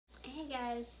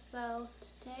Guys, so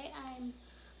today I'm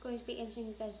going to be answering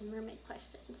you guys' mermaid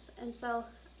questions. And so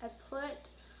I put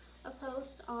a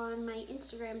post on my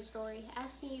Instagram story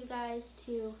asking you guys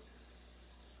to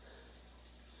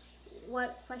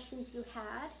what questions you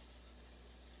had.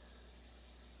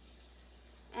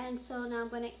 And so now I'm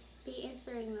going to be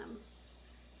answering them.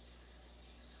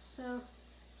 So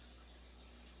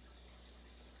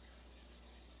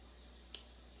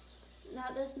now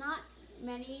there's not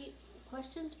many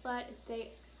questions, but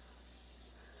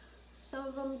some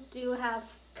of them do have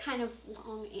kind of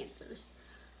long answers.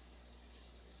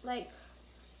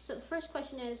 So the first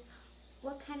question is,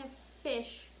 what kind of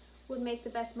fish would make the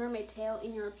best mermaid tail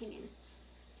in your opinion?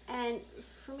 And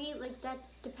for me, that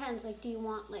depends. Do you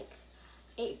want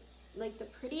the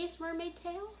prettiest mermaid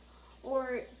tail,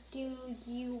 or do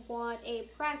you want a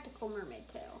practical mermaid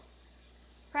tail?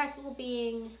 Practical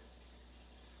being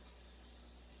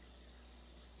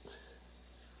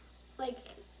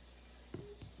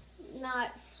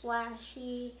not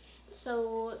flashy,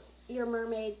 so your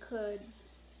mermaid could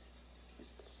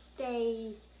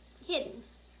stay hidden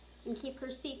and keep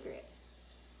her secret.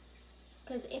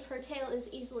 Because if her tail is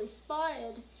easily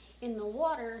spotted in the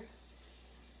water,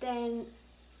 then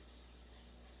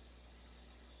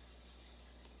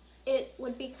it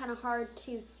would be kind of hard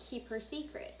to keep her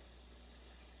secret.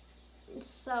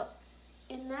 So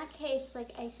in that case,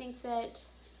 I think that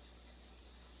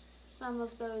some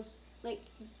of those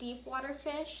deep water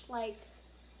fish, I'm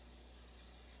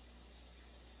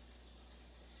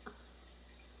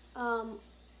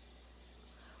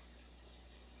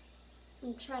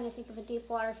trying to think of a deep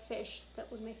water fish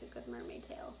that would make a good mermaid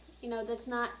tail. That's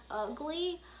not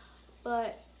ugly,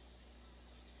 but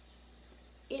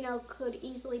could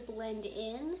easily blend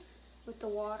in with the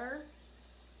water.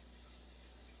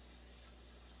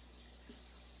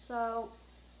 So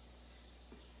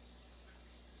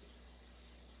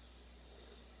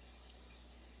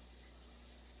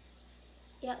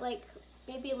yeah,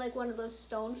 maybe one of those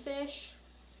stonefish,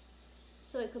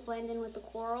 so it could blend in with the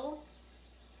coral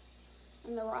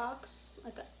and the rocks,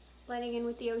 blending in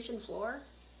with the ocean floor.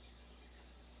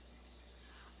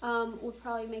 Would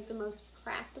probably make the most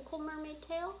practical mermaid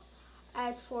tail.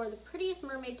 As for the prettiest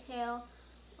mermaid tail,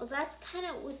 well, that's kind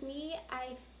of with me.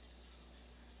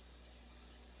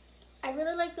 I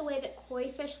really like the way that koi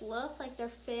fish look, their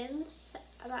fins,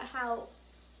 about how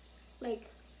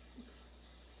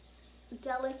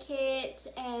delicate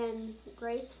and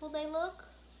graceful they look.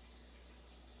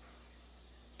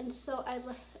 And so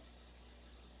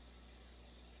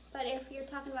but if you're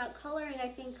talking about coloring, I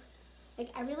think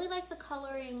I really like the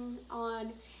coloring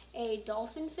on a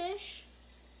dolphin fish.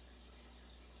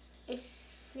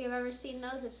 If you've ever seen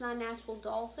those, it's not an actual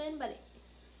dolphin, but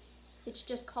it's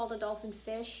just called a dolphin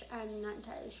fish. I'm not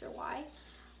entirely sure why.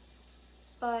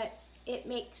 But it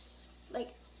makes,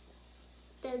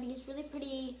 they're these really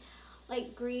pretty,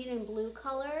 green and blue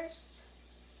colors.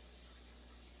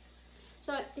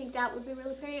 So I think that would be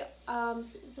really pretty.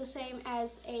 The same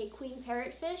as a queen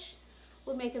parrotfish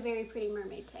would make a very pretty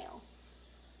mermaid tail.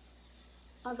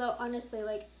 Although, honestly,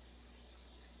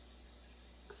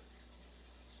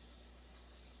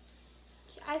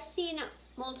 I've seen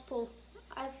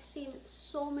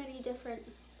so many different,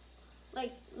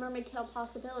 mermaid tail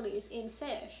possibilities in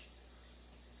fish.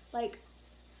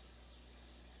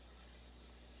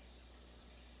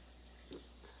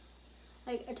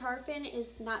 A tarpon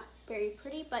is not very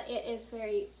pretty, but it is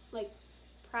very,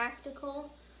 practical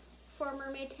for a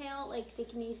mermaid tail. They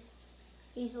can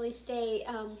easily stay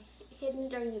hidden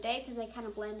during the day because they kind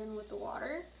of blend in with the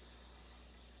water.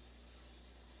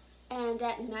 And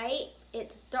at night,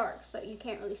 it's dark, so you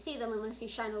can't really see them unless you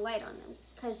shine a light on them,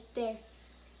 because their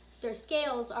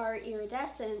scales are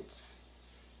iridescent,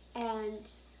 and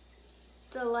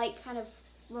the light kind of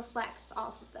reflects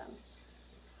off of them.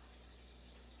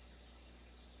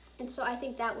 And so I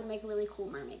think that would make a really cool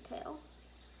mermaid tail,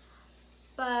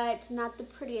 but not the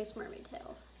prettiest mermaid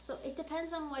tail. So it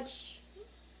depends on what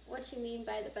you mean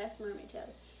by the best mermaid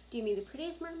tail. Do you mean the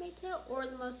prettiest mermaid tail or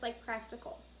the most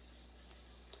practical?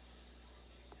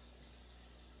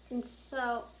 And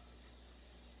so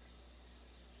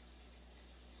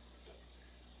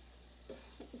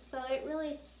it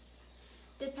really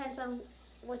depends on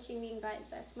what you mean by the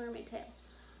best mermaid tail.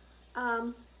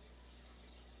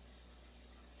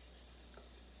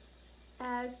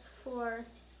 As for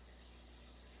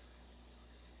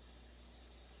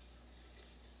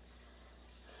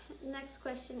next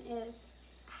question is,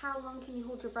 how long can you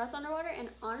hold your breath underwater? And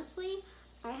honestly,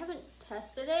 I haven't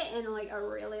tested it in a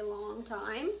really long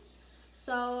time,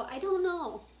 so I don't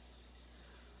know.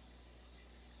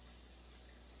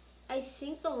 I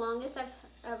think the longest I've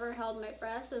ever held my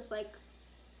breath is like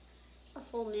a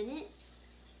full minute.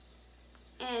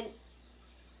 And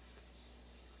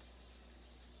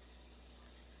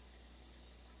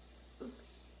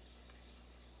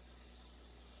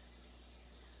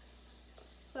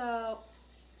so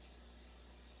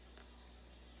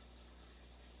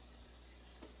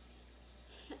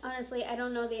honestly, I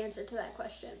don't know the answer to that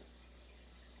question.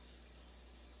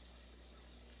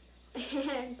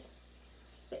 And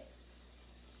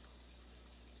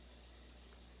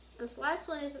this last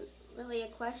one isn't really a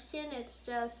question, it's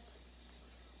just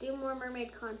do more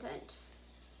mermaid content.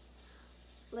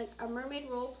 Like a mermaid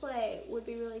role play would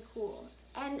be really cool.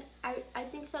 And I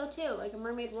think so too. Like a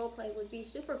mermaid role play would be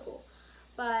super cool.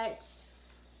 But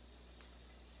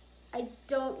I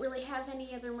don't really have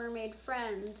any other mermaid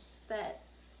friends that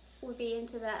would be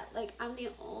into that. Like I'm the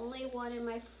only one in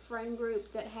my friend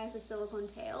group that has a silicone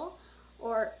tail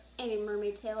or any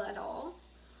mermaid tail at all.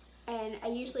 And I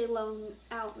usually loan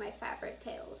out my fabric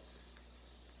tails.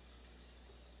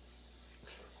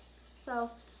 So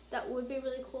that would be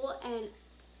really cool. And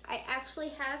I actually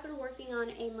have been working on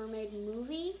a mermaid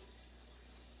movie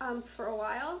for a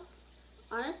while.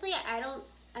 Honestly,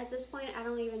 at this point, I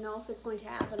don't even know if it's going to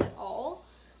happen at all,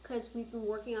 because we've been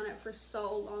working on it for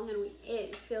so long and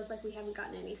it feels like we haven't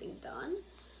gotten anything done.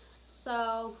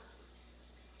 So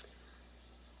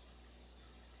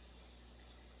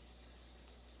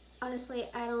honestly,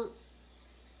 I don't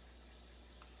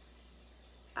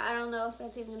know if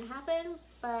that's even gonna happen,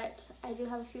 but I do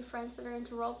have a few friends that are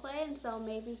into role play, and so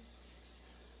maybe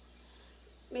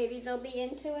they'll be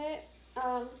into it.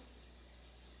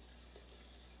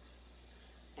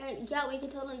 And yeah, we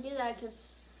could totally do that,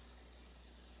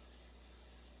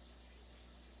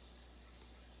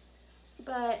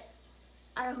 but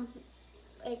I don't,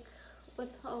 like,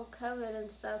 with whole COVID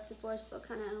and stuff, people are still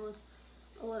kind of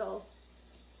a little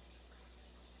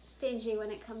stingy when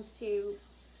it comes to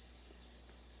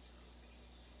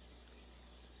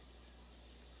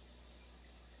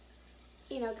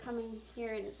coming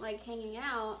here and like hanging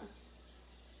out.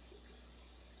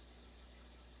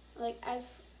 Like I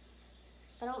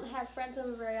don't have friends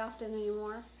over very often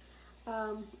anymore.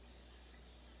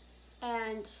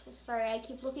 And sorry, I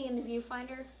keep looking in the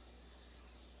viewfinder,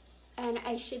 and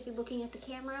I should be looking at the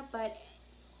camera, but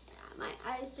my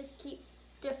eyes just keep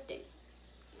drifting,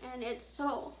 and it's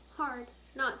so hard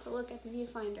not to look at the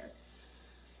viewfinder.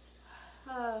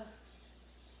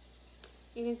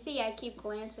 You can see I keep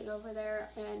glancing over there,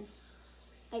 and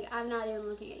like I'm not even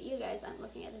looking at you guys, I'm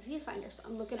looking at the viewfinder, so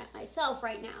I'm looking at myself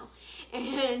right now.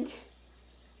 And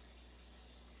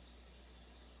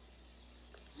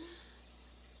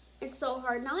it's so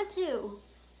hard not to.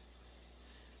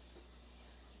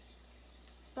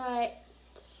 But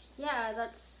yeah,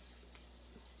 that's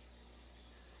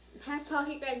all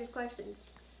you guys'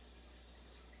 questions.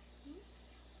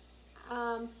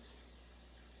 I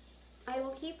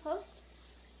will keep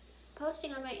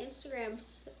posting on my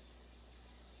Instagrams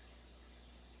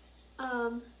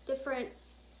different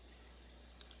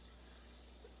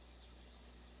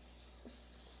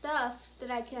stuff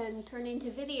that I can turn into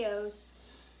videos.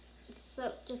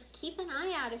 So just keep an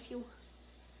eye out if you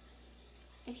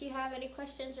have any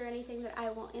questions or anything, that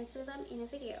I will answer them in a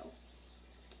video.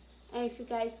 And if you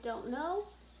guys don't know,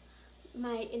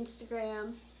 my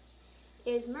Instagram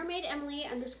is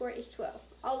mermaidemily_H2O,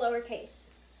 all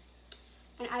lowercase.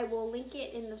 And I will link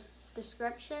it in the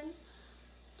description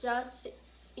just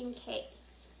in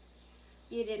case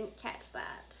you didn't catch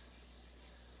that.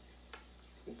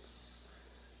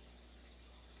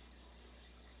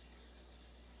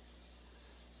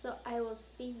 So I will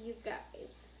see you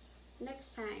guys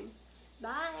next time.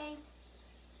 Bye.